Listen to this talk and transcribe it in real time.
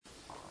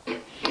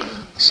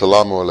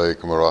Assalamu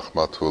alaikum wa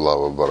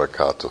rahmatullahi wa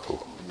barakatuhu.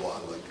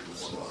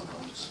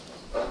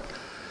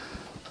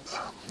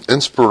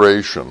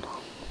 Inspiration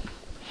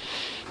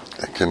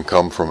can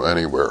come from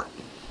anywhere.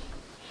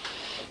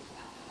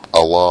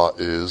 Allah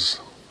is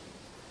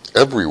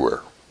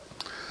everywhere.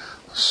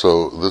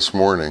 So this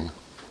morning,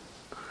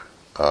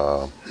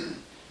 I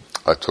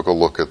took a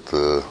look at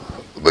the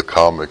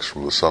comics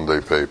from the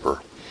Sunday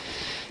paper,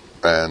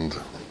 and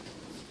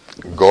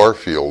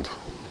Garfield,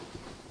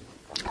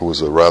 who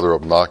was a rather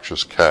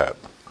obnoxious cat,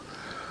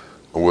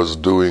 was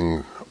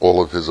doing all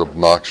of his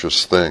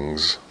obnoxious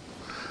things,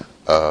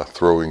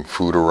 throwing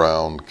food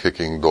around,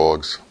 kicking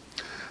dogs,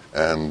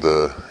 and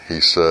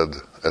he said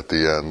at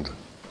the end,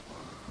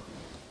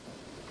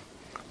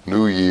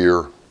 "New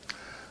year,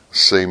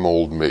 same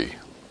old me."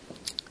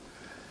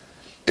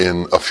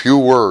 In a few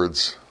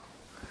words,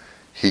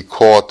 he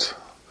caught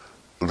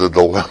the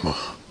dilemma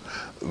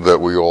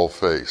that we all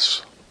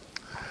face.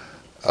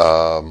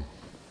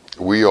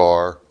 We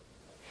are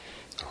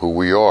who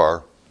we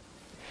are,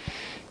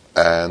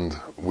 and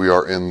we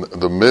are in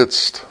the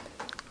midst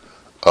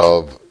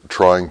of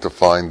trying to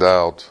find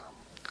out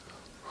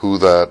who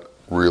that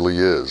really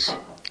is,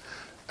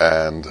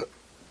 and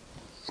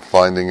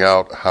finding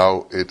out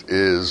how it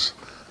is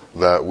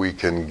that we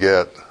can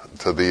get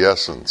to the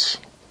essence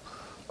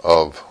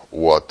of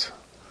what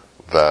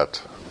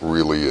that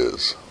really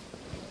is.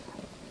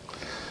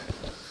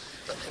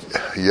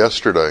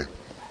 Yesterday,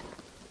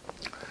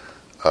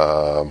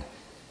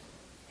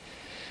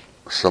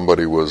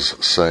 somebody was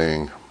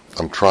saying,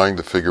 I'm trying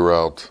to figure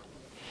out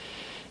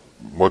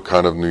what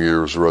kind of New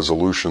Year's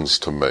resolutions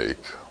to make,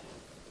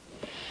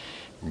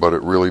 but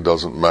it really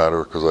doesn't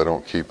matter because I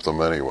don't keep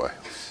them anyway.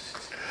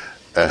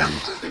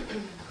 And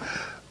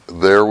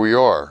there we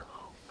are.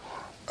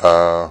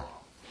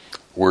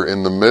 We're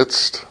in the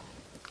midst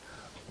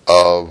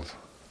of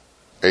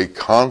a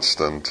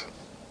constant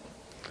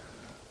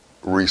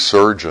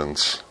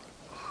resurgence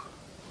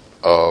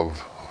of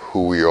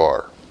who we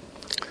are.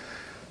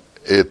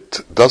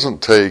 It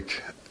doesn't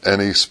take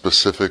any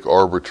specific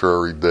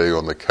arbitrary day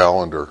on the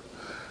calendar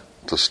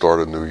to start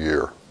a new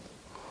year.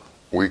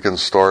 We can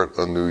start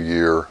a new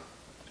year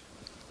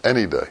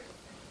any day.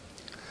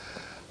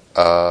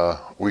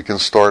 We can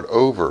start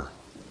over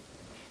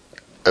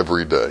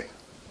every day.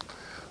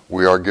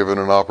 We are given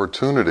an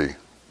opportunity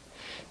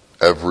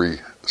every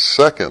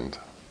second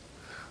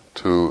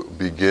to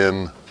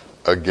begin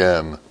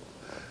again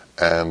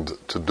and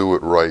to do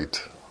it right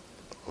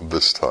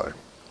this time.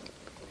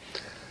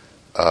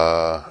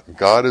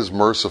 God is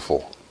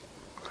merciful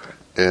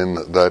in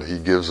that He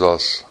gives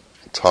us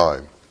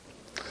time.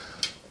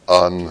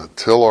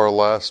 Until our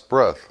last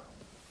breath,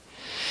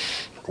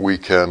 we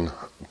can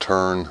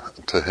turn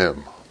to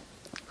Him.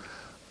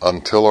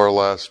 Until our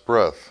last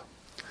breath,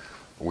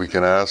 we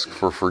can ask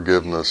for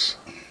forgiveness,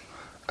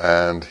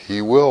 and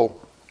He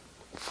will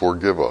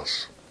forgive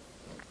us.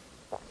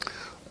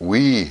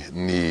 We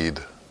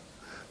need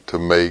to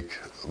make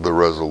the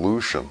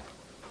resolution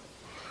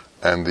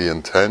and the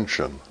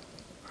intention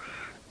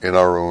in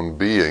our own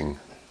being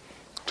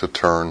to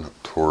turn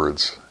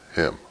towards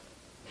Him.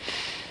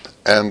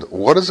 And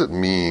what does it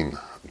mean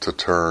to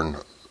turn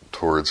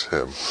towards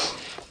Him?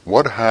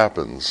 What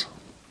happens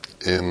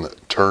in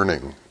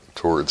turning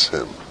towards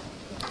Him?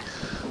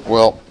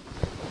 Well,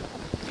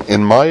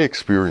 in my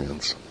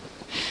experience,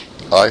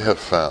 I have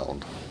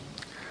found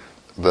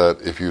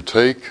that if you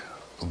take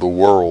the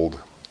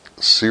world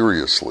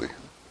seriously,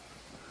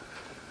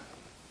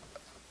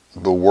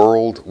 the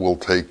world will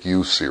take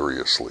you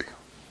seriously,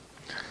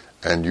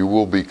 and you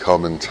will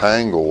become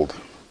entangled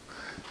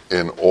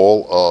in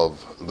all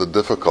of the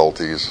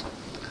difficulties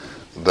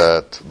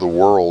that the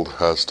world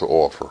has to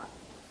offer.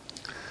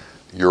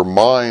 Your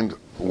mind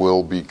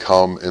will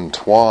become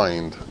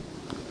entwined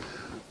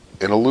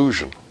in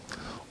illusion.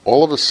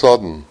 All of a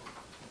sudden,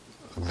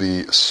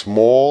 the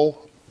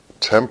small,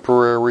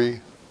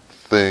 temporary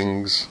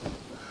things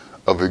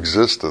of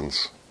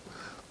existence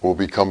will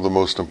become the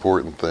most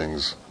important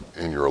things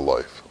in your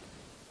life.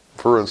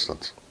 For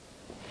instance,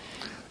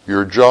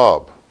 your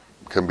job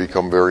can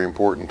become very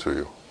important to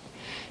you,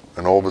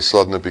 and all of a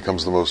sudden it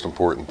becomes the most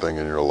important thing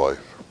in your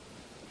life.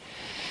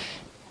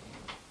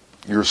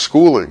 Your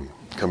schooling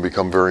can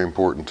become very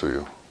important to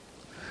you,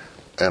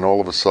 and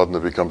all of a sudden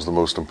it becomes the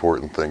most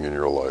important thing in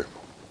your life.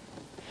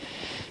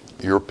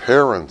 Your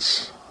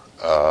parents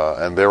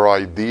and their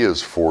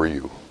ideas for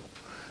you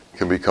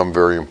can become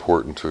very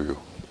important to you,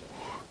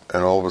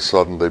 and all of a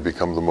sudden they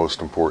become the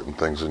most important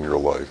things in your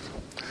life.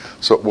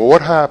 So,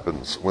 what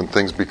happens when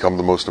things become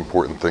the most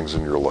important things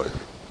in your life?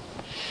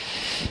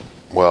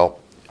 Well,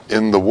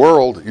 in the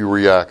world, you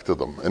react to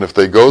them. And if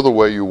they go the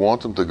way you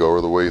want them to go,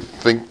 or the way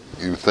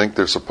you think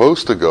they're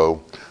supposed to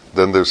go,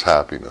 then there's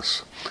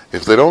happiness.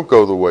 If they don't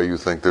go the way you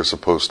think they're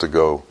supposed to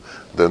go,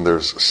 then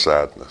there's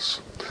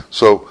sadness.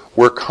 So,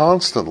 we're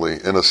constantly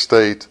in a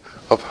state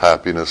of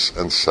happiness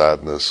and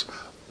sadness,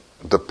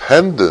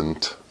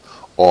 dependent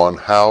on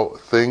how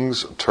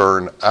things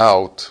turn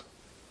out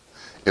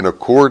in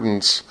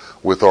accordance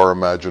with our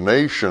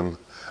imagination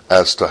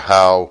as to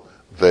how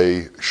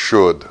they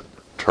should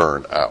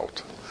turn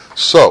out.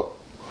 So,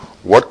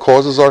 what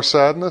causes our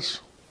sadness?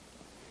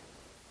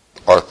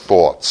 Our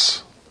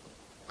thoughts.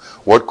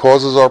 What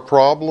causes our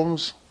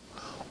problems?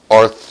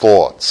 Our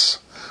thoughts.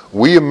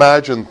 We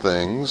imagine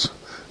things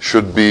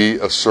should be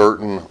a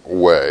certain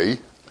way,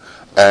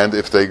 and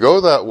if they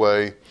go that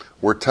way,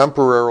 we're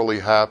temporarily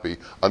happy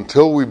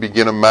until we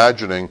begin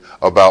imagining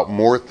about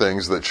more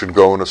things that should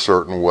go in a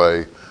certain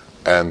way,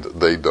 and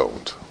they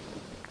don't.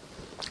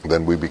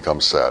 Then we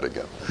become sad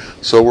again.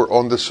 So we're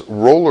on this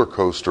roller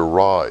coaster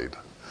ride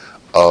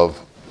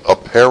of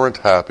apparent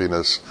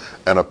happiness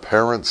and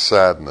apparent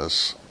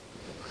sadness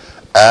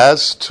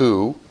as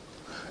to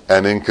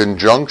and in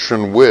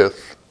conjunction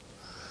with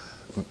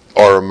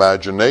our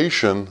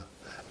imagination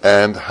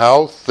and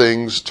how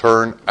things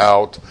turn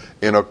out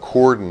in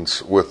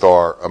accordance with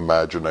our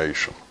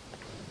imagination.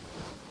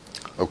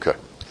 Okay.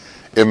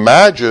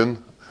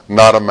 Imagine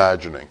not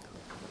imagining.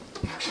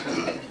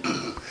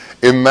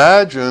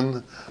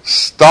 Imagine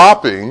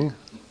stopping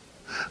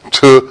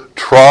to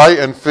try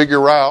and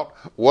figure out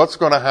what's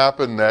going to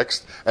happen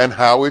next and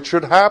how it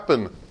should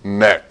happen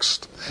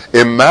next.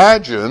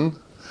 Imagine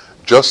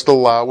just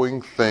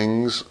allowing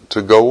things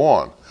to go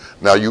on.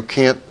 Now, you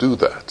can't do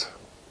that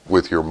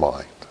with your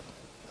mind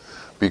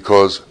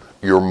because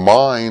your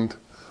mind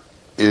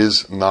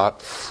is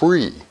not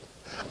free.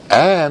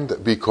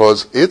 And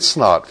because it's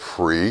not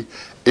free,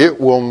 it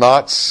will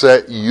not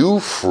set you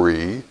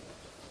free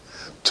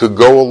to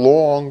go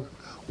along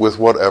with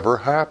whatever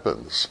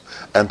happens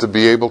and to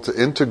be able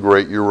to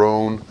integrate your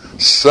own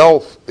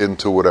self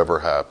into whatever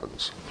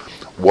happens.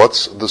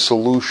 What's the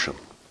solution?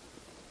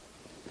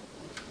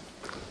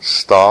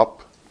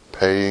 Stop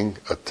paying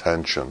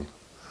attention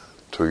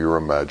to your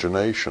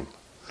imagination.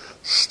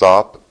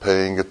 Stop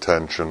paying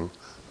attention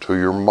to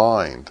your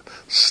mind.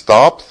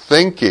 Stop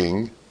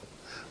thinking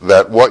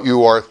that what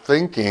you are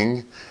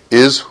thinking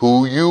is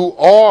who you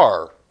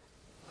are.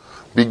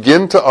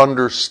 Begin to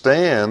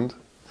understand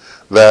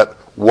that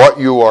what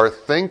you are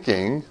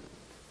thinking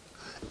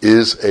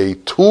is a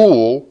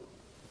tool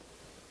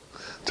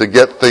to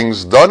get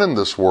things done in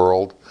this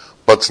world,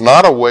 but it's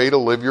not a way to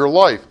live your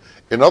life.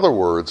 In other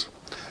words,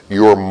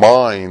 your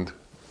mind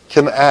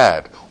can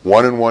add.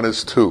 1 and 1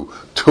 is 2.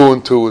 2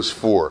 and 2 is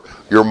 4.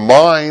 Your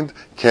mind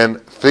can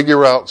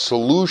figure out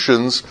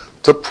solutions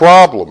to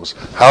problems.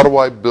 How do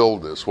I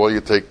build this? Well,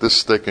 you take this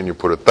stick and you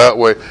put it that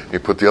way, and you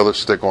put the other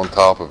stick on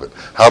top of it.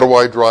 How do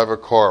I drive a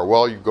car?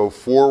 Well, you go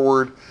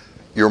forward.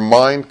 Your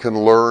mind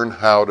can learn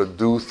how to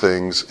do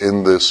things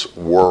in this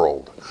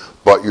world.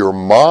 But your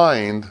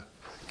mind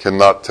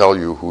cannot tell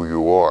you who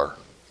you are.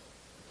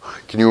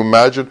 Can you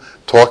imagine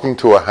talking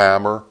to a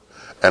hammer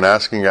and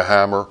asking a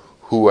hammer,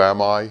 who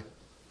am I?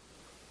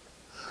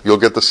 You'll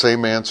get the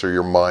same answer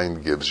your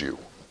mind gives you.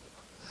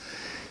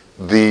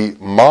 The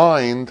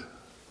mind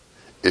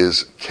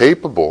is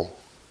capable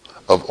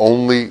of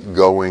only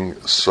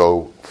going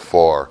so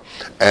far.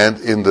 And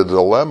in the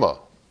dilemma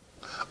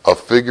of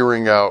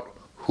figuring out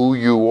who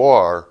you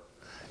are,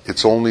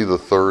 it's only the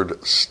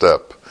third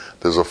step.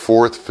 There's a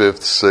fourth,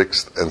 fifth,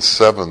 sixth, and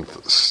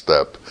seventh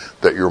step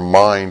that your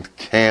mind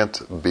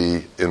can't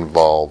be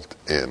involved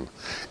in.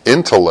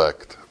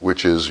 Intellect,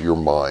 which is your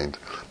mind,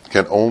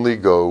 can only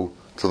go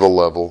to the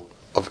level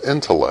of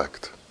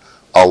intellect.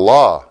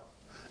 Allah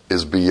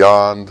is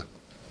beyond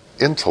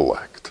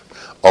intellect.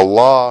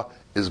 Allah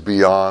is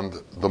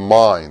beyond the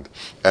mind.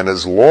 And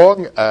as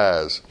long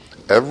as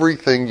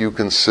everything you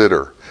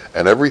consider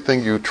and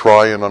everything you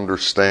try and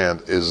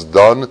understand is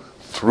done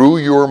through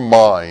your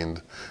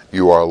mind,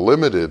 you are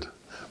limited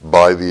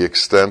by the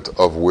extent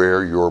of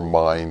where your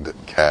mind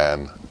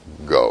can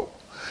go.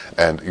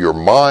 And your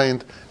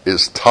mind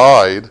is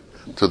tied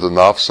to the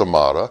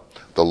nafsamara,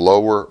 the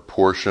lower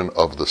portion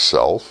of the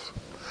self.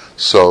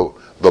 So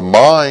the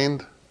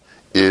mind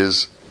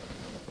is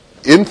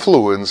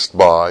influenced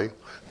by,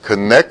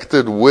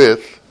 connected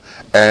with,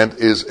 and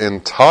is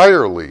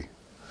entirely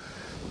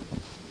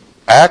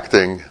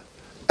acting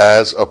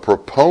as a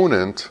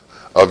proponent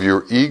of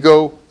your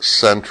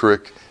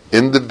egocentric,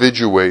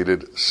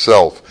 individuated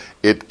self.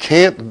 It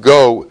can't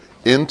go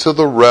into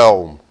the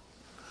realm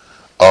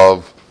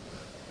of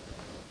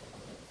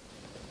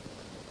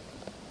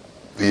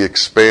the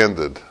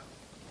expanded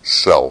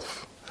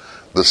self,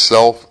 the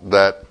self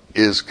that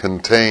is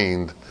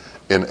contained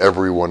in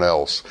everyone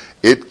else.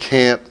 It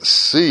can't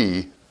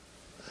see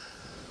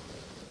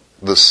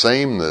the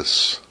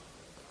sameness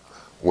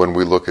when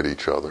we look at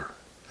each other.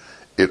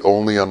 It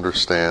only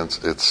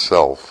understands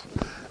itself,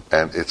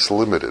 and it's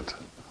limited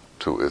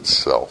to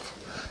itself.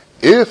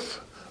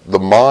 If the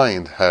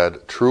mind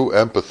had true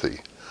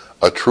empathy,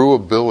 a true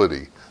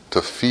ability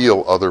to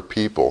feel other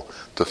people,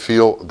 to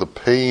feel the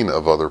pain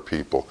of other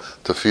people,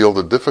 to feel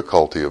the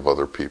difficulty of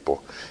other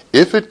people,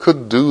 if it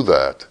could do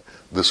that,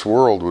 this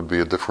world would be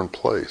a different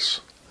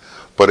place.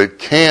 But it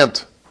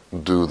can't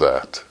do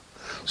that.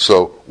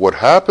 So what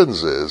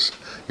happens is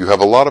you have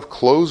a lot of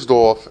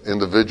closed-off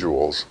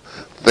individuals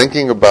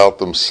thinking about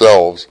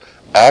themselves,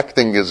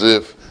 acting as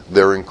if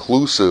they're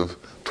inclusive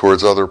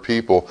towards other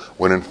people,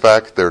 when in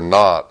fact they're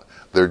not.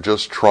 They're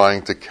just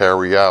trying to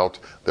carry out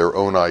their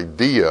own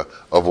idea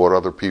of what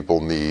other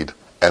people need,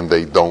 and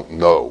they don't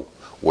know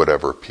what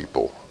other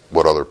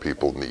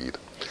people need.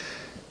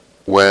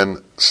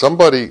 When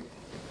somebody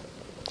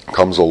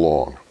comes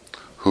along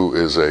who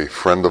is a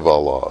friend of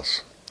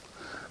Allah's,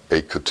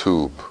 a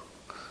Kutub,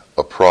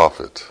 a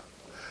prophet,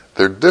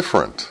 they're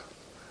different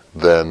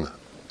than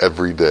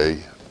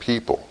everyday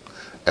people.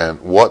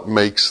 And what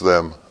makes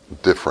them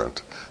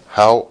different?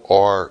 How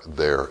are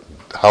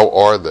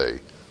they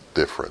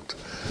different?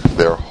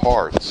 Their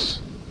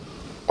hearts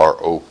are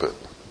open.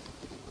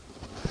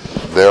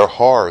 Their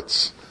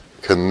hearts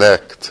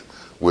connect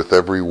with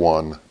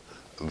everyone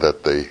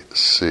that they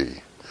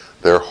see.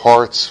 Their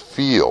hearts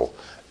feel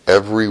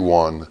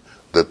everyone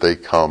that they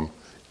come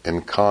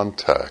in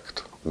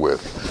contact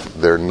with.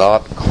 They're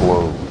not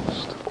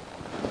closed.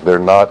 They're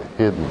not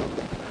hidden.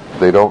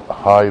 They don't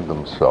hide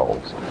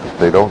themselves.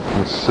 They don't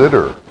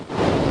consider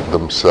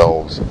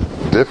themselves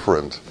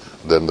different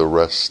than the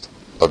rest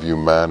of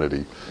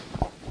humanity.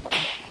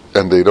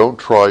 And they don't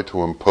try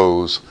to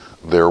impose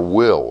their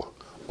will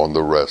on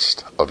the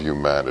rest of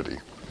humanity.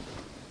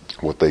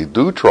 What they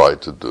do try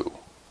to do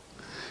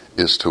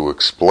is to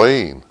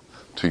explain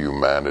to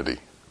humanity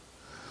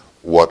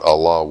what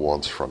Allah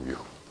wants from you,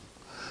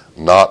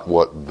 not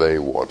what they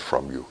want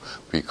from you.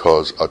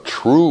 Because a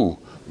true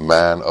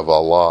man of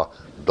Allah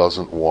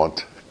doesn't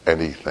want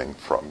anything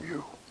from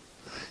you.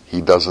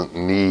 He doesn't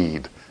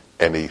need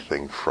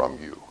anything from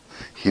you.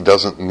 He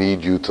doesn't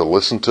need you to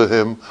listen to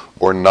him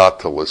or not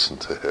to listen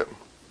to him.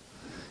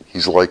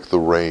 He's like the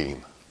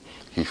rain.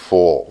 He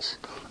falls.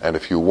 And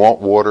if you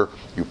want water,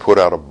 you put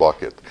out a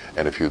bucket.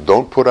 And if you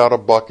don't put out a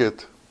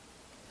bucket,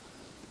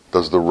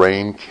 does the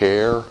rain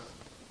care?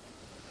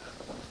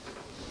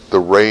 The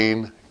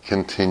rain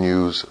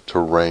continues to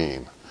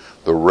rain.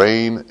 The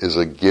rain is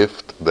a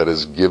gift that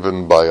is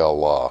given by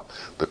Allah.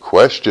 The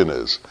question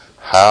is,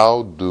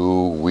 how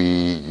do we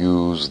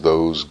use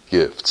those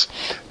gifts?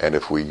 And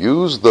if we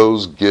use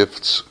those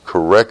gifts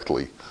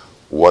correctly,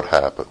 what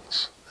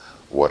happens?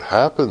 What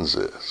happens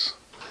is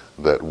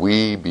that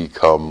we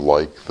become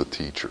like the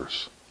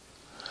teachers.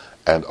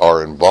 And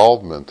our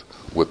involvement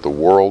with the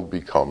world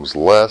becomes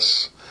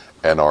less,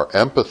 and our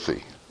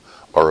empathy,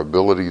 our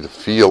ability to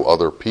feel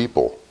other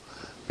people,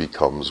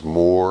 becomes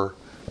more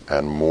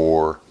and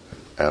more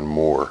and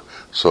more.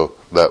 So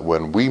that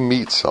when we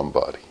meet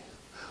somebody,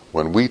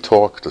 when we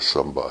talk to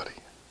somebody,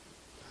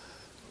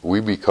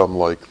 we become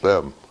like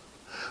them.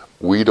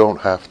 We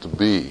don't have to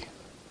be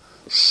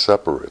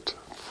separate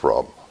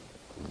from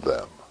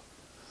them.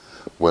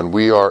 When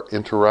we are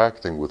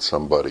interacting with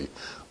somebody,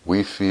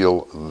 we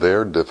feel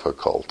their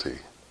difficulty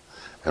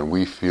and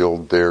we feel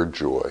their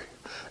joy.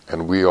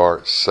 And we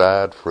are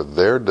sad for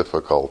their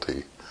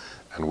difficulty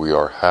and we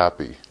are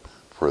happy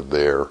for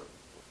their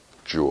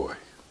joy.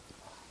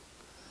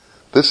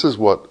 This is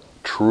what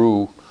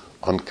true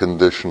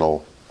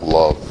unconditional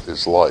love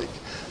is like.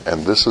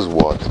 And this is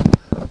what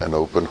an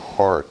open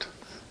heart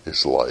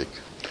is like.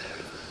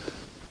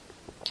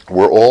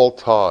 We're all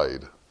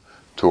tied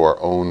to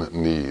our own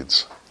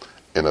needs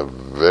in a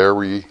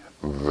very,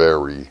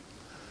 very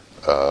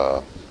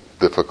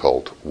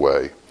difficult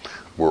way.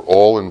 We're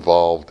all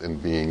involved in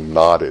being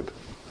knotted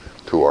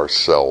to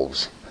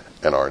ourselves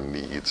and our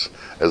needs,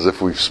 as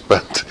if we've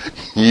spent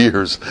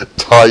years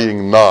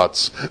tying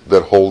knots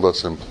that hold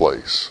us in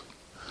place.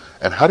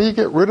 And how do you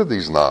get rid of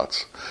these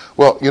knots?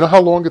 Well, you know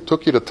how long it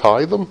took you to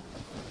tie them?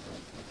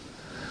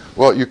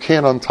 Well, you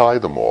can't untie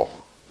them all.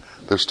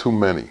 There's too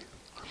many.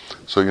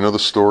 So you know the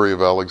story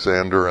of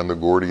Alexander and the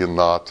Gordian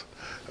knot?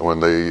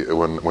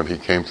 When he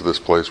came to this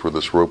place where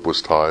this rope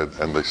was tied,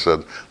 and they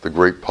said the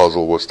great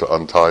puzzle was to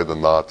untie the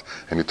knot,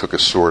 and he took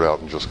his sword out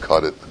and just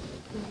cut it.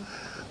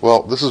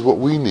 Well, this is what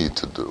we need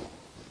to do.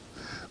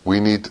 We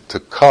need to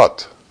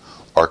cut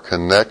our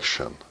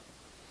connection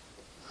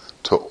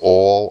to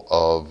all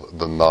of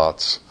the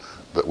knots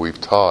that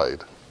we've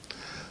tied.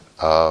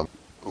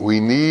 We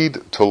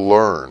need to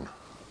learn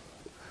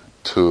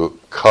to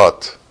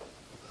cut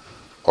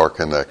our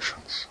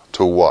connections.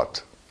 To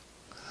what?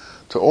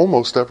 To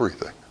almost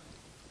everything.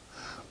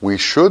 We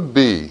should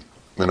be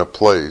in a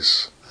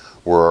place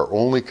where our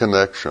only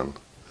connection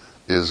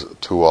is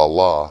to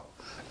Allah,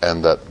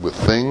 and that with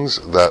things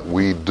that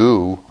we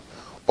do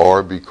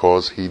are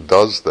because He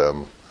does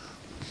them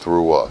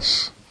through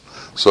us.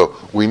 So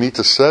we need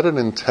to set an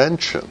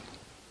intention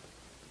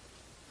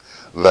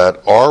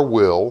that our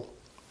will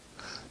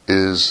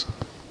is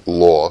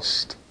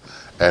lost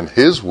and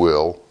His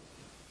will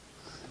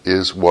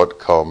is what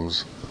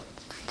comes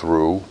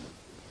through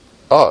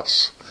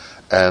us.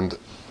 And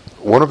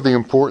one of the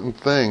important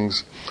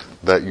things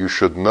that you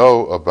should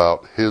know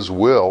about His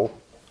will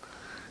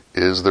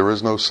is there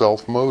is no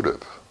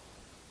self-motive.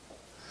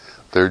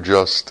 There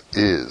just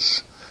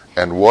is.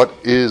 And what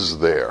is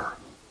there?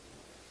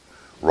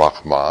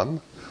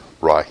 Rahman,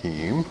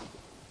 Rahim,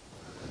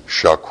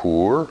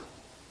 Shakur,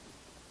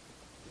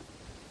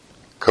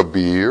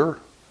 Kabir,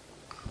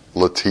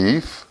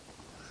 Latif.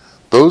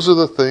 Those are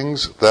the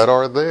things that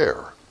are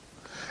there.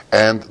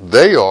 And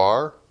they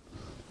are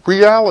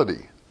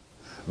reality.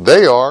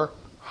 They are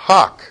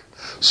Hak.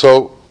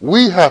 So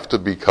we have to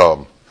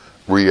become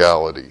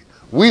reality.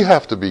 We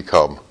have to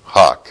become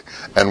Hak.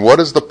 And what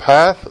is the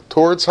path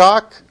towards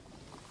Hak?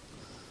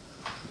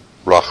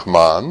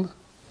 Rahman,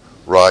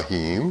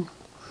 Rahim,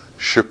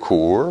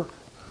 Shakur,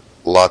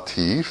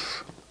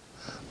 Latif.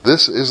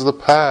 This is the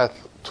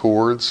path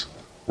towards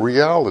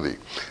reality.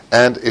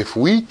 And if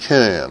we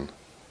can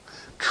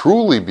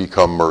truly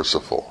become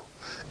merciful,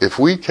 if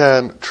we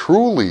can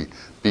truly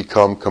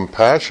become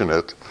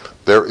compassionate,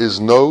 there is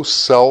no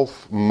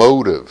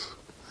self-motive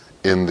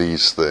in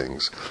these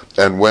things.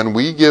 And when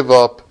we give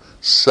up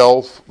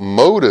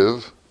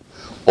self-motive,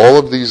 all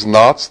of these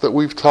knots that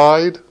we've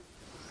tied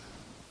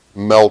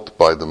melt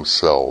by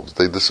themselves.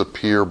 They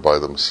disappear by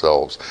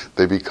themselves.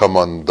 They become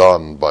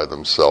undone by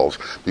themselves.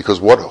 Because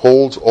what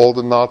holds all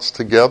the knots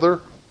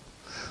together?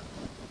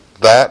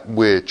 That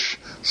which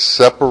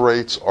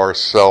separates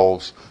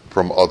ourselves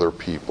from other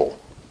people.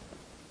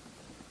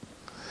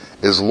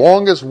 As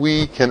long as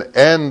we can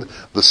end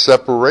the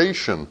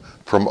separation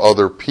from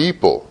other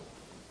people,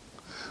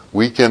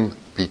 we can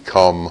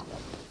become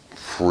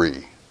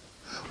free.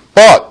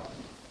 But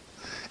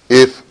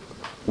if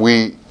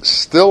we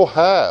still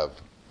have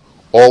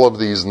all of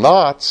these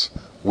knots,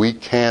 we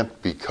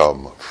can't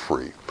become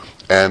free.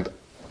 And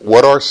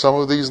what are some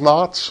of these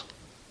knots?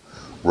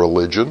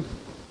 Religion,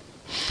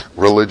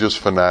 religious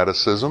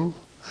fanaticism,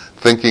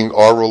 thinking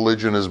our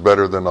religion is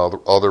better than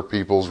other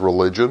people's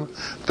religion,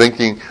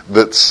 thinking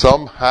that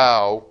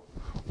somehow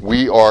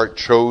we are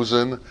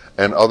chosen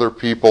and other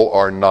people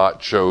are not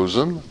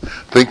chosen,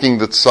 thinking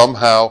that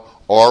somehow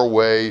our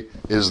way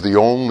is the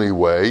only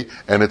way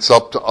and it's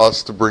up to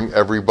us to bring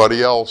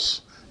everybody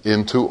else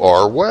into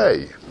our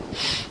way.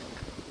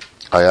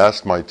 I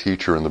asked my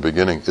teacher in the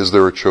beginning, is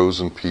there a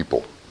chosen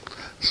people?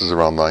 This is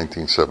around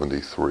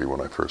 1973 when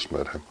I first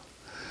met him.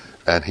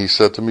 And he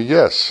said to me,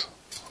 yes,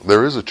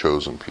 there is a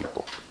chosen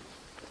people.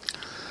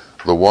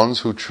 The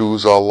ones who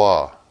choose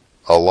Allah,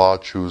 Allah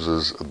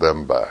chooses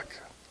them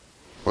back.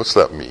 What's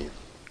that mean?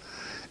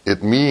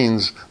 It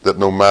means that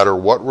no matter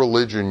what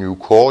religion you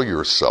call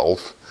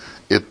yourself,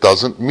 it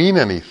doesn't mean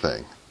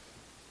anything.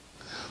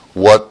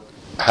 What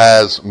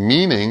has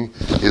meaning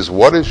is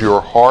what is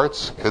your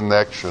heart's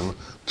connection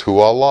to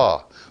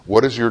Allah?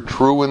 What is your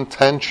true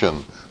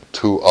intention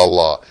to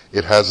Allah?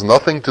 It has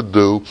nothing to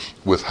do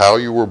with how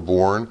you were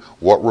born,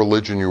 what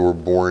religion you were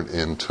born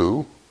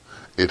into.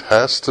 It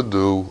has to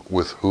do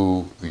with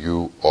who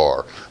you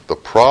are. The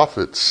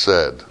Prophet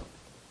said,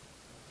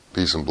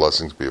 peace and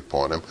blessings be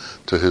upon him,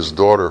 to his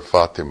daughter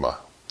Fatima,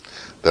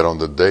 that on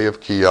the day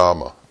of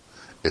Qiyamah,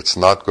 it's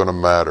not going to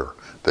matter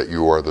that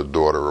you are the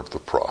daughter of the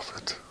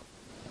Prophet.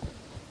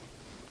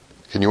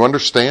 Can you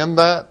understand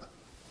that?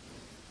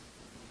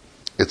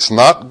 It's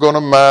not going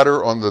to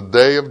matter on the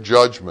day of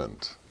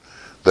judgment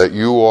that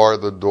you are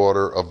the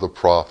daughter of the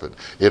Prophet.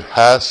 It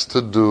has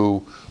to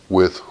do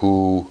with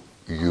who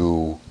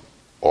you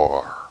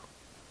are.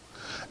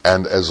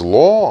 And as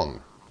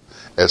long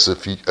as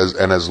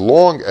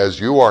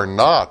you are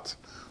not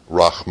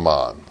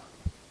Rahman,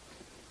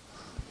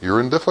 you're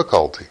in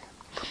difficulty.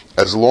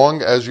 As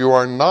long as you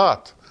are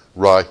not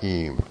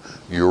Rahim,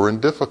 you're in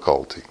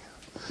difficulty.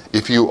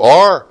 If you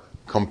are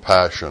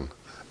compassion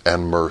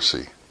and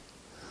mercy,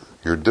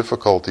 your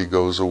difficulty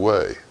goes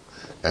away.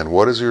 And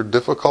what is your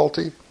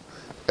difficulty?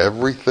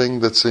 Everything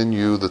that's in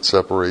you that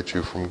separates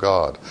you from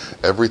God.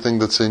 Everything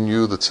that's in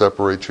you that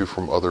separates you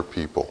from other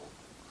people.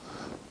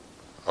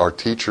 Our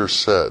teacher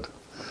said,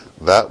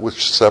 that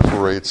which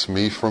separates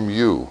me from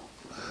you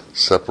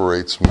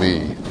separates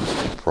me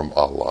from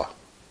Allah.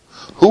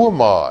 Who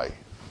am I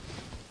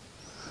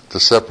to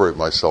separate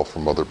myself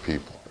from other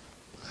people?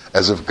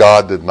 As if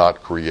God did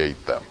not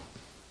create them.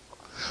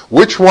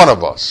 Which one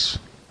of us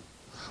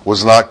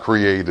was not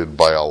created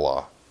by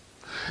Allah?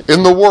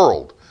 In the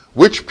world,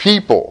 which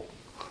people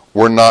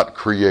were not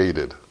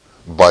created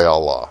by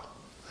Allah?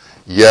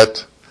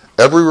 Yet,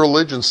 every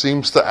religion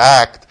seems to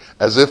act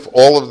as if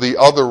all of the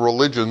other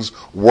religions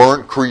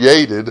weren't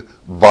created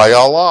by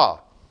Allah.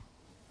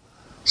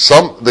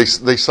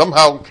 They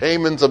somehow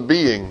came into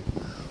being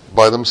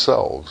by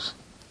themselves.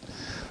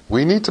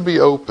 We need to be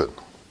open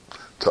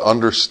to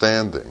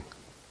understanding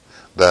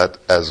that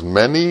as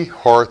many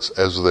hearts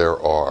as there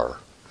are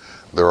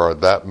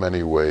that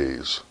many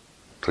ways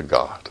to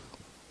God.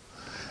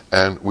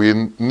 And we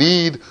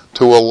need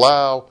to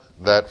allow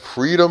that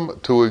freedom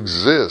to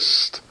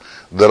exist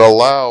that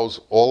allows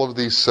all of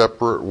these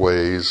separate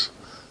ways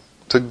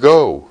to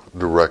go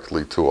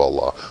directly to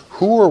Allah.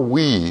 Who are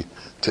we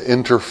to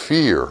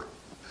interfere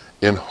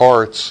in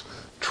hearts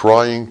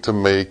trying to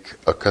make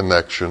a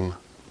connection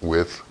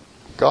with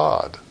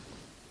God?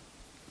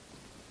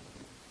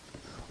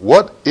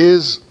 What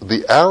is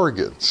the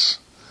arrogance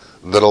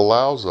that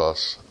allows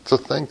us to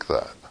think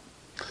that?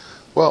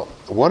 Well,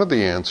 one of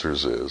the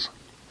answers is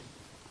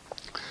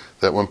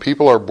that when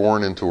people are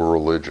born into a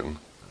religion,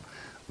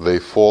 they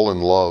fall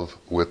in love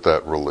with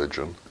that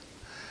religion,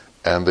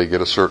 and they get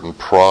a certain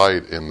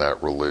pride in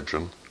that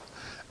religion,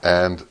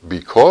 and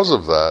because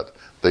of that,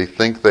 they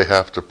think they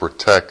have to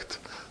protect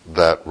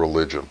that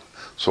religion.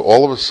 So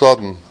all of a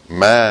sudden,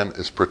 man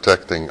is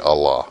protecting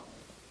Allah.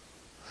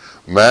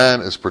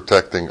 Man is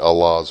protecting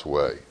Allah's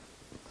way.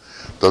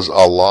 Does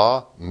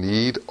Allah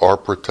need our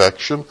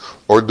protection,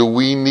 or do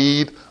we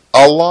need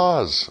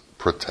Allah's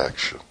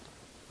protection?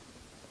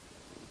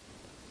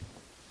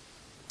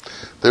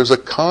 There's a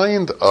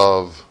kind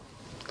of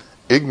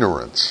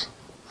ignorance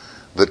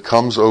that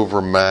comes over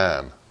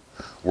man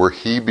where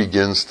he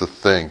begins to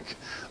think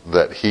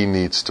that he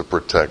needs to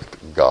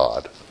protect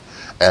God,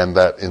 and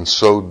that in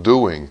so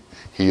doing,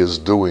 he is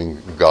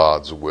doing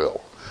God's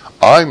will.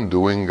 I'm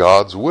doing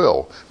God's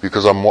will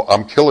because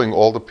I'm killing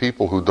all the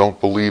people who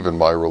don't believe in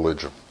my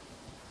religion.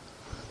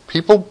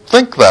 People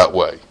think that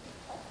way.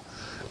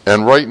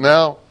 And right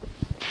now,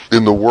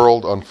 in the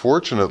world,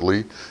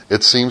 unfortunately,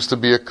 it seems to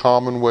be a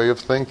common way of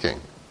thinking.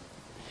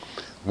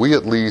 We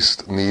at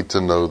least need to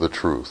know the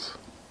truth,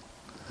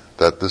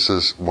 that this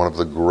is one of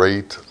the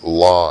great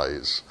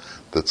lies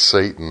that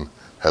Satan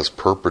has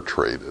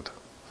perpetrated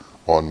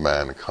on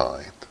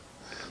mankind.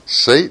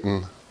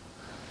 Satan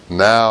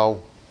now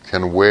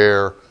can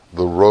wear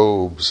the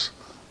robes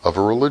of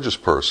a religious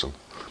person,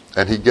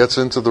 and he gets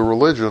into the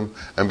religion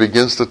and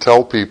begins to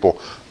tell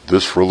people,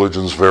 this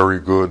religion's very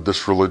good,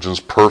 this religion's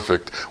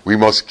perfect, we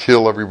must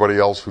kill everybody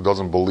else who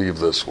doesn't believe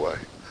this way.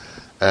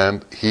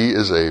 And he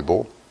is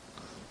able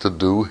to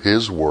do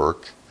his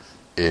work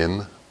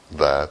in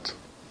that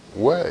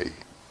way.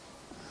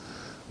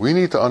 We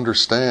need to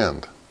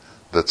understand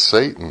that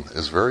Satan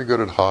is very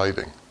good at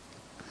hiding,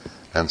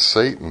 and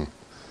Satan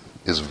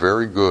is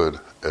very good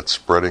at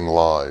spreading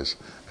lies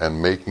and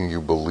making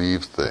you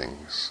believe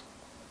things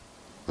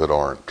that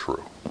aren't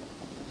true.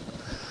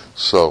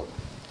 So,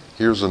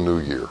 here's a new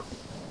year.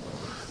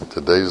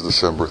 Today's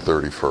December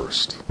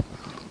 31st.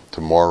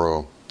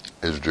 Tomorrow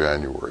is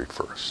January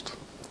 1st.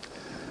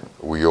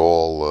 We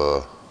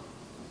all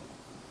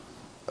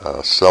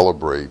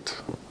celebrate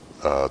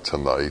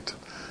tonight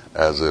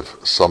as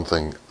if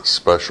something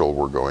special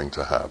were going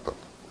to happen.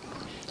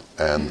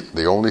 And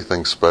the only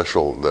thing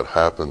special that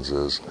happens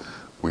is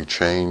we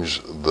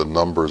change the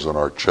numbers on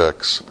our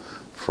checks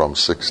from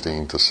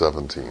 16 to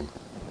 17.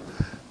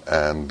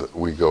 And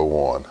we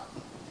go on.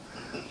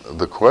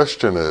 The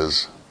question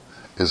is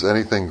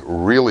anything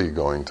really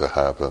going to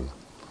happen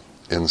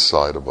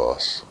inside of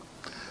us?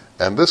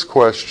 And this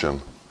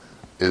question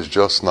is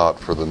just not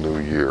for the new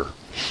year.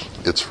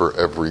 It's for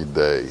every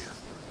day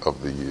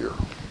of the year.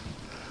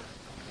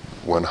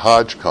 When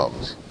Hajj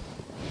comes,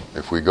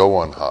 if we go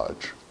on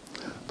Hajj,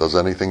 does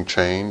anything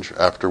change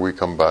after we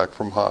come back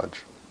from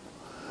Hajj?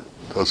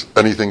 Does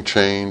anything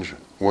change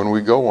when we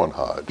go on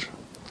Hajj?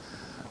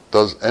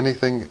 Does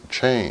anything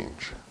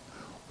change?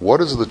 What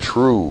is the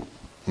true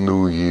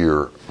new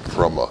year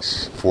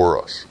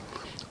for us?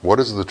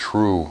 What is the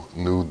true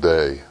new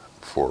day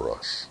for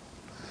us?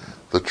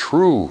 The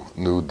true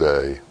new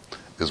day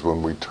is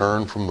when we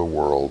turn from the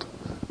world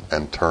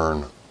and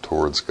turn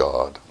towards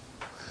God.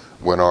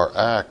 When our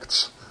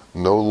acts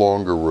no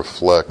longer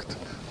reflect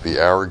the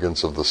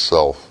arrogance of the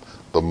self,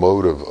 the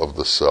motive of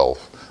the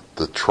self,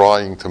 the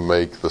trying to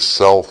make the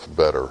self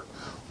better,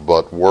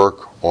 but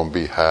work on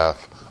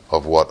behalf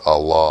of what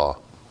Allah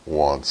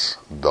wants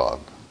done.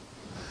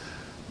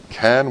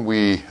 Can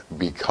we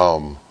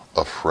become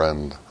a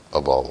friend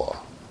of Allah?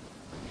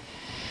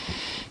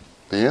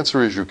 The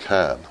answer is you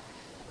can.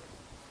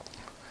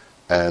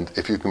 And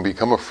if you can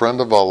become a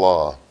friend of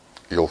Allah,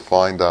 you'll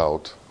find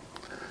out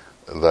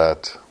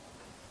that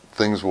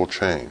things will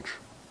change.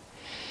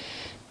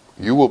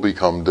 You will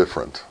become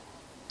different.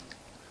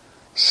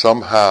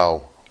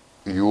 Somehow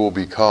you will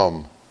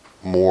become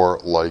more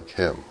like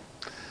Him,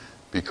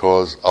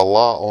 because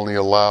Allah only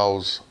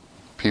allows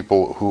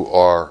people who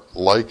are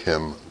like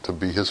Him to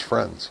be His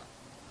friends.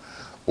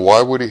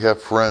 Why would He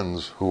have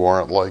friends who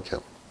aren't like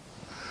Him?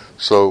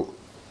 So,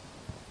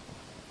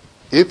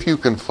 if you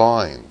can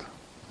find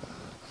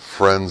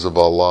friends of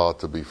Allah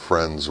to be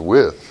friends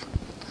with,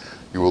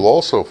 you will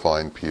also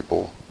find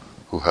people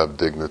who have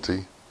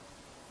dignity,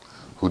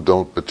 who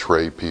don't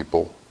betray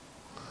people,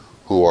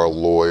 who are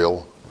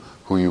loyal,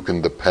 who you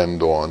can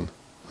depend on,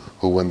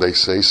 who when they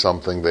say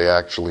something they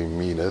actually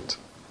mean it,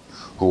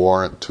 who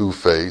aren't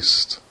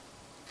two-faced,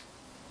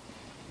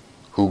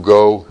 who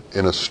go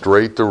in a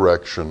straight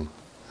direction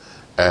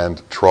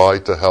and try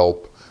to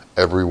help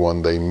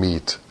everyone they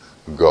meet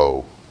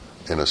go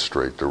in a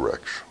straight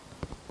direction,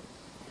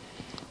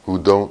 who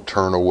don't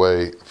turn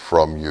away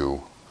from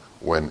you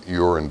when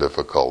you're in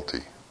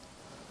difficulty,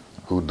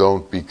 who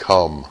don't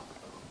become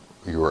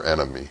your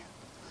enemy.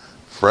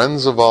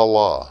 Friends of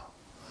Allah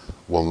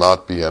will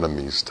not be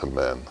enemies to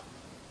men.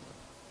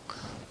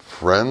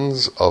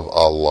 Friends of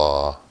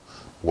Allah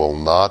will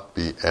not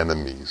be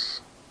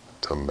enemies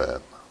to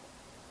men.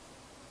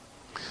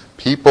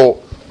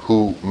 People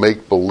who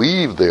make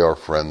believe they are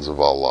friends of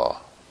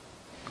Allah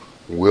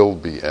will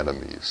be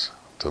enemies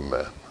to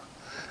men.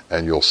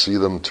 And you'll see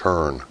them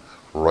turn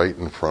right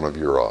in front of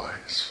your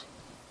eyes.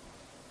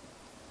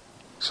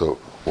 So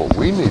what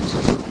we need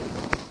to do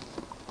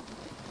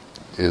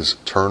is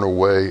turn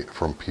away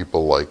from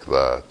people like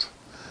that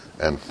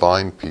and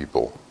find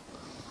people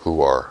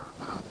who are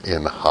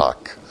in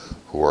Hak,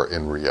 who are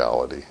in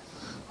reality,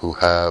 who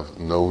have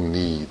no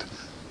need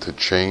to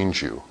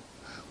change you,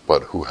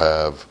 but who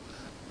have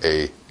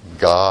a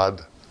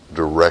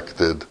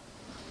God-directed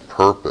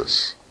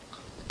purpose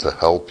to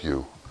help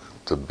you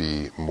to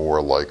be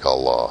more like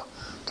Allah,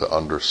 to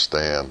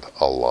understand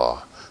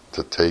Allah,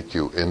 to take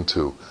you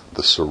into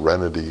the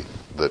serenity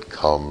that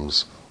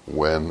comes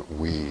when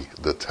we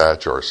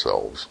detach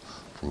ourselves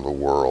from the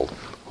world,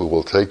 who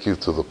will take you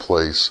to the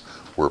place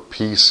where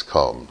peace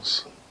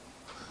comes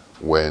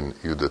when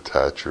you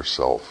detach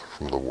yourself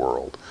from the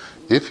world.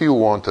 If you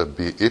want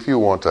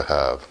to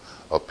have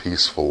a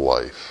peaceful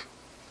life,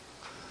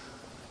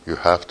 you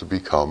have to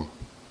become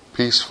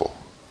peaceful.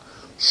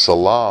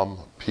 Salam,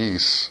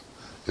 peace,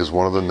 is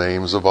one of the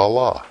names of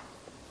Allah.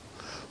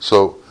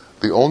 So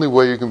the only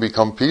way you can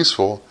become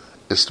peaceful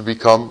is to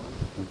become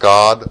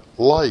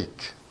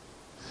God-like.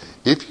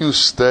 If you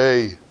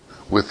stay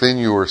within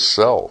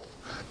yourself,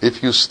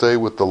 if you stay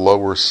with the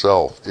lower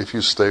self, if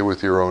you stay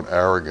with your own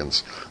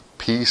arrogance,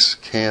 peace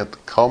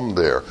can't come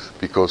there,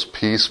 because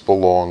peace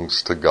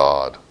belongs to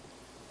God.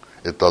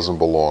 It doesn't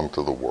belong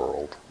to the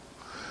world.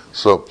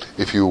 So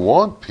if you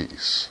want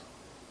peace,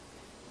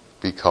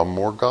 become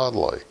more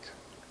godlike.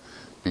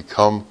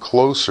 Become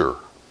closer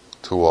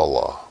to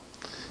Allah.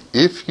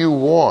 If you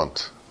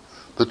want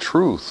the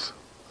truth,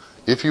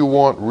 if you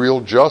want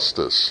real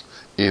justice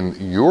in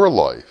your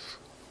life,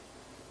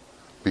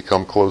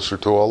 become closer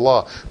to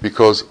Allah,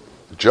 because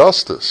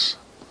justice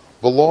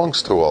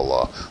belongs to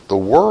Allah. The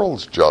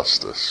world's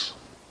justice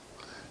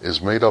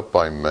is made up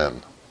by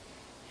men,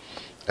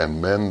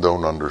 and men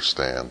don't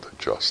understand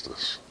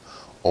justice.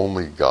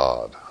 Only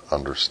God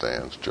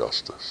understands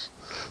justice.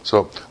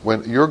 So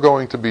when you're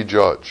going to be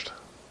judged,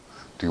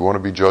 do you want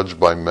to be judged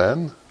by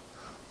men,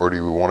 or do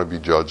you want to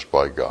be judged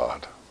by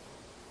God?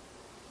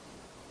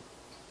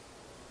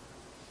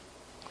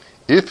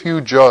 If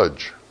you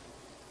judge,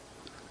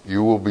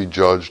 you will be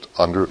judged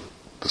under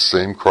the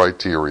same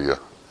criteria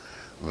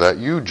that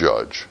you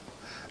judge.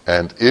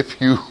 And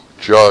if you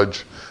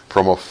judge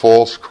from a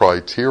false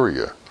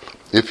criteria,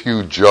 if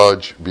you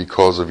judge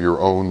because of your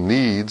own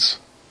needs,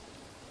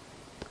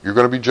 you're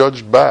going to be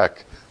judged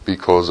back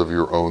because of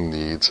your own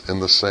needs in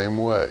the same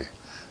way.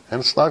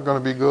 And it's not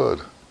going to be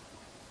good.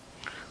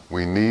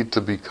 We need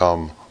to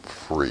become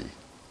free.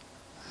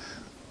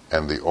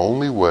 And the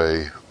only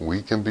way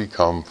we can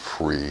become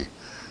free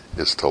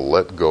is to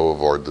let go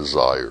of our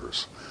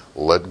desires,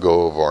 let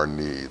go of our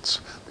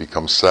needs,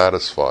 become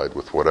satisfied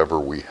with whatever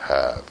we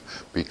have,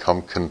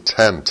 become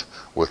content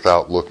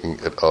without looking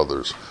at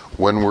others.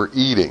 When we're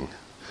eating,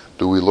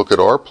 do we look at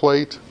our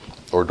plate,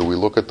 or do we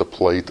look at the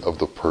plate of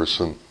the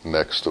person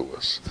next to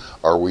us?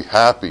 Are we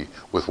happy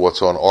with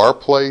what's on our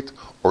plate,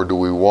 or do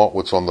we want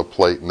what's on the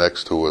plate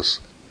next to us?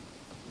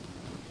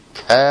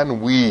 Can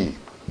we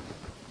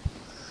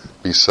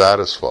be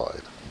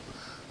satisfied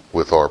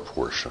with our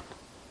portion?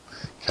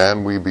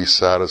 Can we be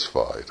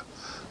satisfied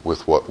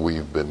with what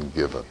we've been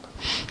given?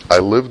 I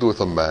lived with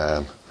a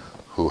man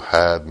who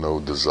had no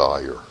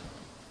desire.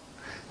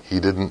 He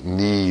didn't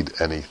need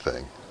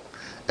anything.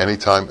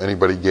 Anytime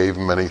anybody gave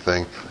him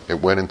anything, it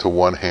went into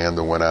one hand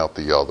and went out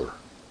the other.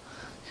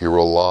 He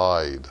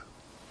relied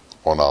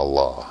on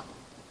Allah.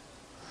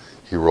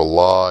 He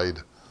relied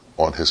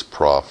on his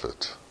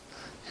prophet.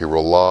 He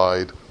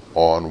relied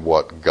on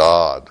what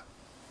God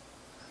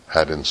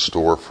had in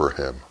store for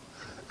him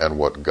and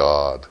what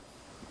God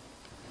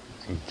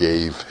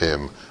gave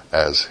him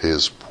as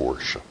his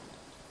portion.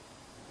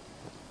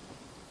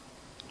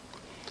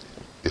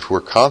 If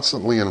we're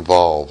constantly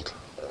involved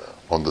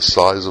on the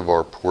size of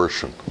our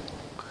portion,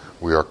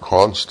 we are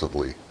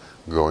constantly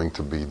going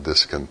to be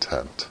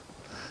discontent.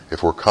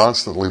 If we're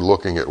constantly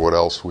looking at what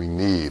else we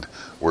need,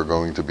 we're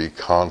going to be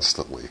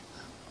constantly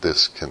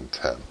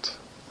discontent.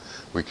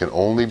 We can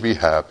only be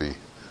happy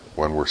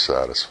when we're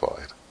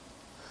satisfied.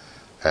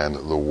 And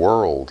the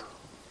world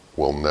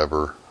will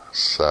never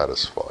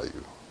satisfy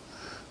you.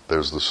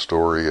 There's the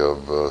story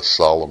of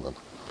Solomon,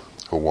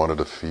 who wanted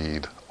to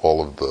feed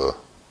all of the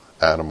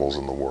animals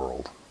in the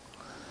world.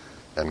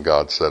 And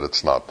God said,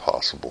 it's not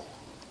possible.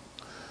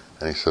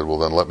 And he said, well,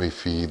 then let me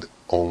feed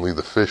only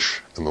the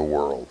fish in the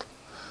world.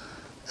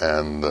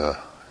 And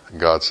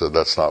God said,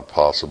 that's not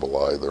possible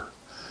either.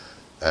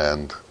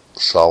 And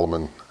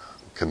Solomon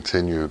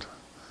continued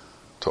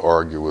to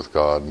argue with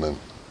God, and then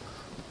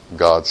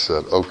God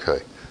said, okay,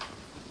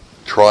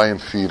 try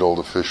and feed all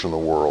the fish in the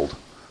world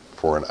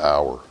for an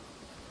hour.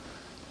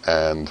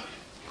 And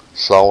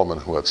Solomon,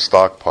 who had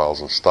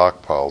stockpiles and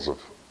stockpiles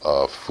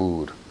of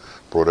food,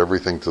 brought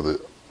everything to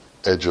the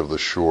edge of the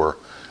shore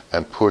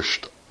and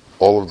pushed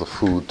all of the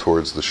food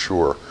towards the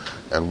shore.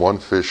 And one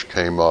fish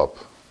came up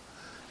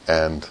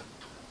and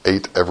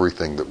ate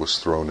everything that was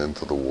thrown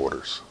into the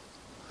waters.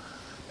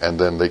 And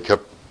then they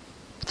kept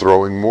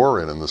throwing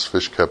more in, and this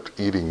fish kept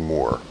eating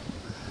more.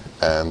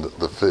 And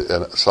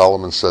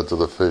Solomon said to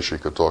the fish, he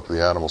could talk to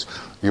the animals,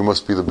 you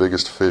must be the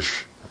biggest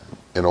fish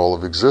in all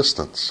of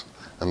existence.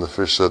 And the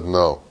fish said,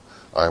 no,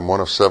 I am one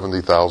of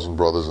 70,000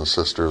 brothers and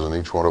sisters, and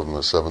each one of them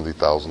is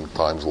 70,000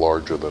 times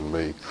larger than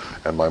me.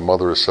 And my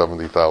mother is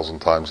 70,000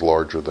 times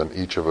larger than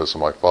each of us,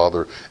 and my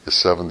father is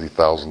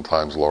 70,000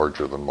 times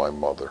larger than my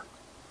mother.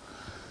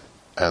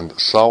 And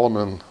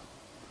Solomon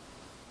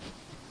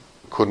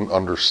couldn't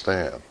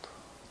understand.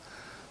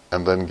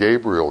 And then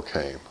Gabriel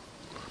came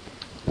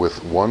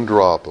with one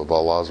drop of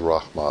Allah's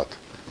rahmat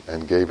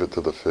and gave it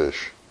to the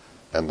fish,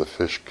 and the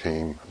fish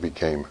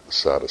became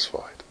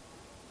satisfied.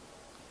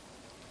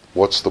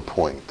 What's the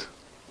point?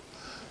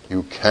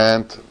 You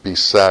can't be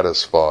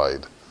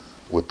satisfied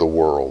with the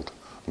world,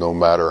 no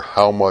matter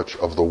how much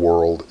of the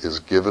world is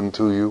given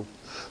to you,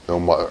 no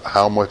matter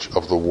how much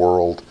of the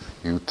world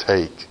you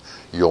take.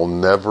 You'll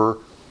never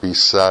be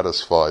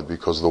satisfied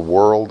because the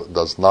world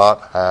does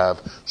not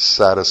have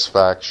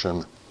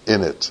satisfaction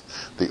in it.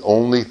 The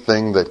only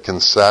thing that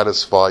can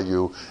satisfy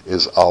you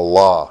is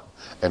Allah.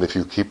 And if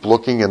you keep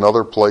looking in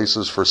other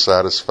places for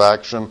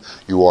satisfaction,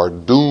 you are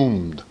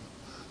doomed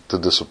to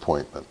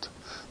disappointment.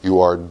 You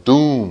are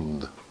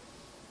doomed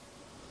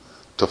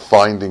to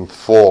finding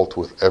fault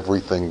with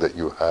everything that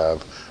you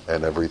have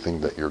and everything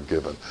that you're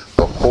given.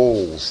 The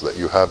holes that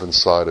you have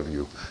inside of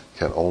you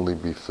can only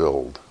be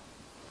filled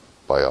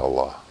by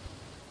Allah.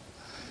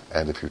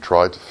 And if you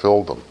try to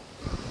fill them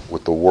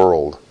with the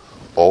world,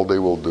 all they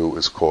will do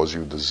is cause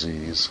you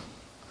disease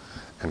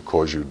and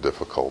cause you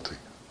difficulty.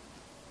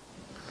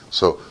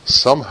 So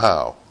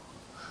somehow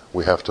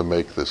we have to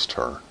make this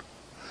turn.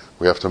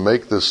 We have to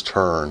make this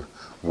turn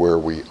where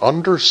we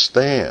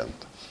understand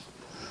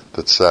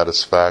that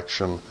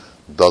satisfaction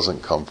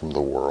doesn't come from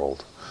the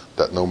world.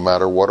 That no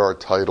matter what our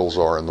titles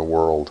are in the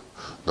world,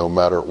 no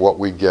matter what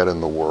we get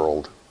in the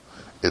world,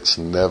 it's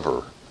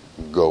never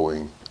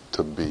going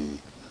to be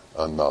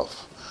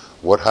enough.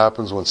 What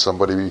happens when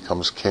somebody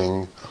becomes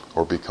king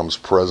or becomes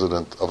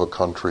president of a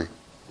country?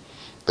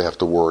 They have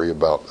to worry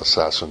about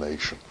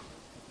assassination.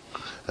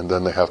 And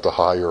then they have to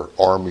hire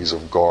armies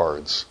of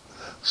guards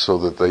so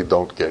that they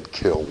don't get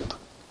killed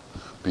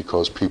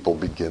because people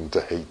begin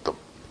to hate them.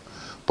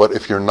 But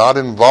if you're not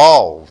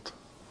involved,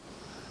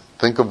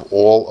 think of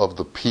all of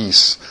the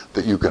peace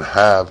that you can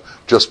have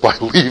just by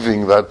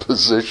leaving that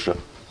position.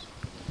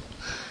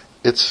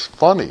 It's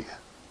funny,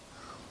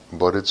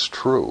 but it's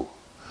true.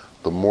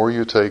 The more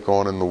you take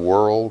on in the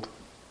world,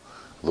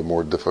 the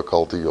more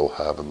difficulty you'll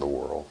have in the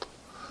world.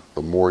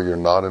 The more you're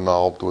not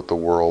involved with the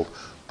world,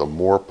 the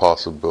more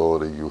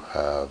possibility you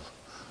have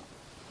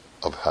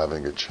of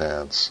having a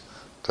chance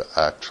to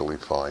actually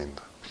find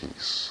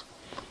peace.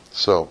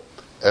 So,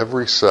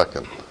 every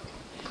second,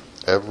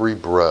 every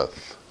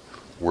breath,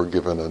 we're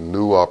given a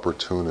new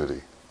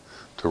opportunity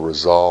to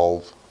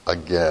resolve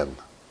again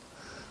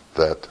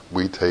that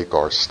we take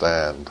our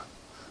stand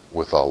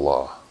with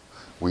Allah.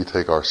 We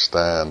take our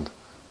stand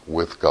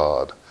with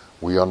God.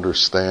 We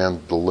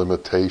understand the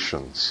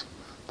limitations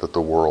that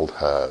the world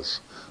has.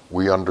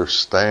 We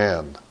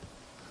understand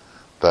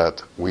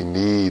that we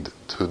need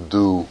to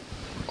do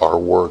our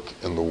work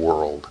in the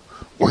world.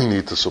 We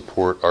need to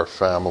support our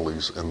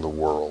families in the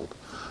world.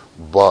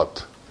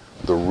 But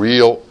the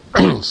real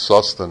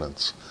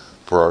sustenance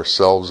for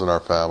ourselves and our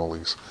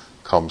families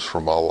comes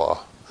from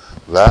Allah.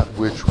 That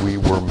which we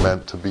were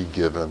meant to be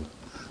given,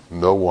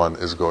 no one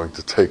is going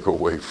to take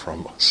away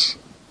from us.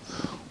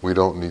 We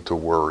don't need to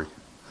worry.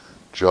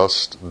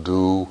 Just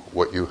do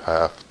what you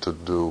have to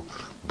do,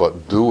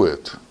 but do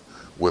it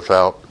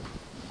without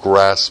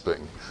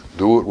grasping.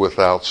 Do it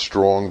without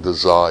strong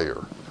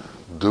desire.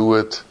 Do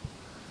it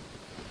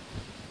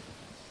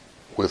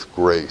with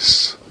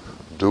grace.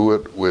 Do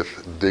it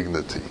with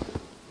dignity.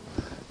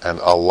 And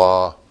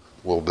Allah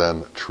will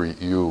then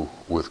treat you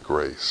with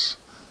grace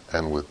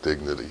and with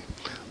dignity.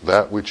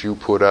 That which you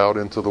put out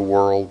into the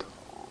world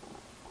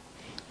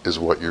is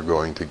what you're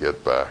going to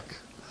get back.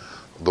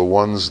 The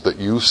ones that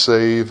you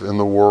save in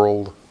the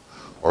world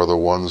are the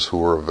ones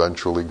who are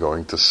eventually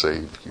going to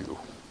save you.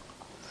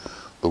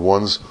 The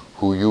ones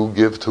who you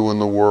give to in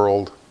the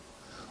world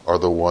are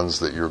the ones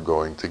that you're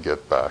going to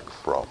get back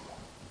from.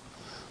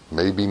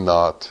 Maybe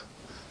not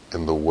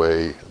in the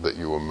way that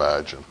you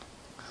imagine,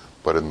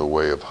 but in the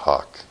way of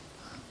Haqq,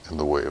 in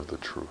the way of the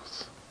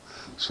truth.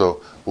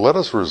 So let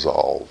us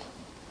resolve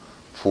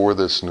for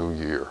this new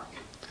year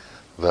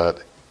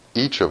that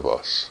each of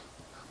us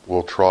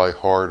will try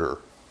harder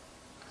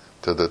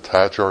to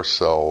detach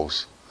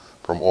ourselves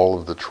from all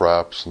of the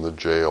traps and the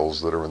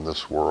jails that are in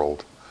this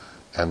world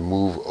and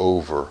move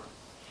over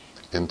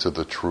into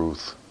the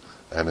truth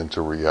and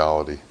into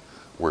reality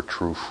where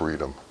true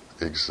freedom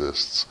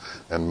exists.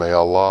 And may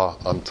Allah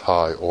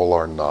untie all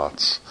our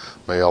knots.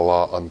 May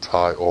Allah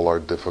untie all our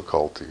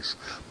difficulties.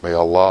 May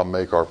Allah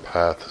make our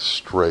path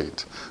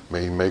straight.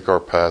 May He make our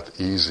path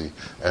easy.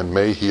 And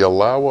may He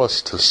allow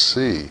us to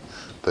see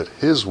that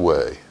His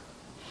way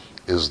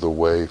is the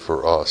way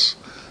for us.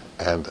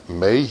 And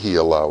may He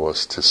allow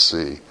us to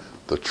see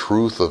the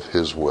truth of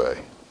His way,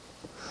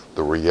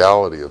 the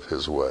reality of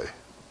His way,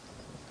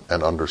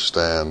 and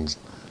understand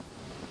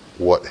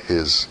what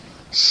His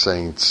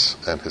saints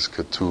and his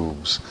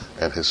ketubs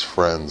and his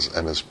friends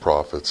and his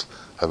prophets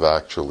have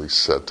actually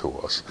said to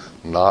us,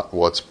 not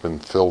what's been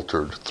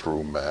filtered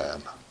through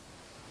man.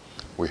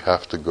 We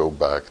have to go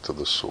back to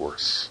the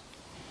source.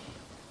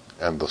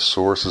 And the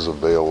source is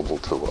available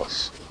to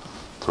us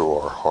through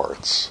our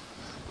hearts,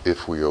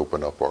 if we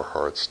open up our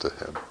hearts to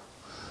him.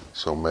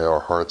 So may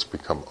our hearts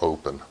become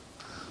open,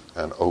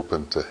 and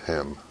open to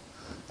him,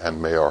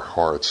 and may our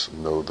hearts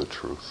know the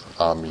truth.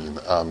 Ameen,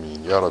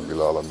 ameen. Ya Rabbil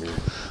Alameen.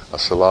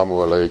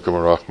 Assalamu alaikum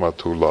wa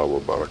rahmatullahi wa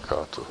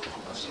barakatuh.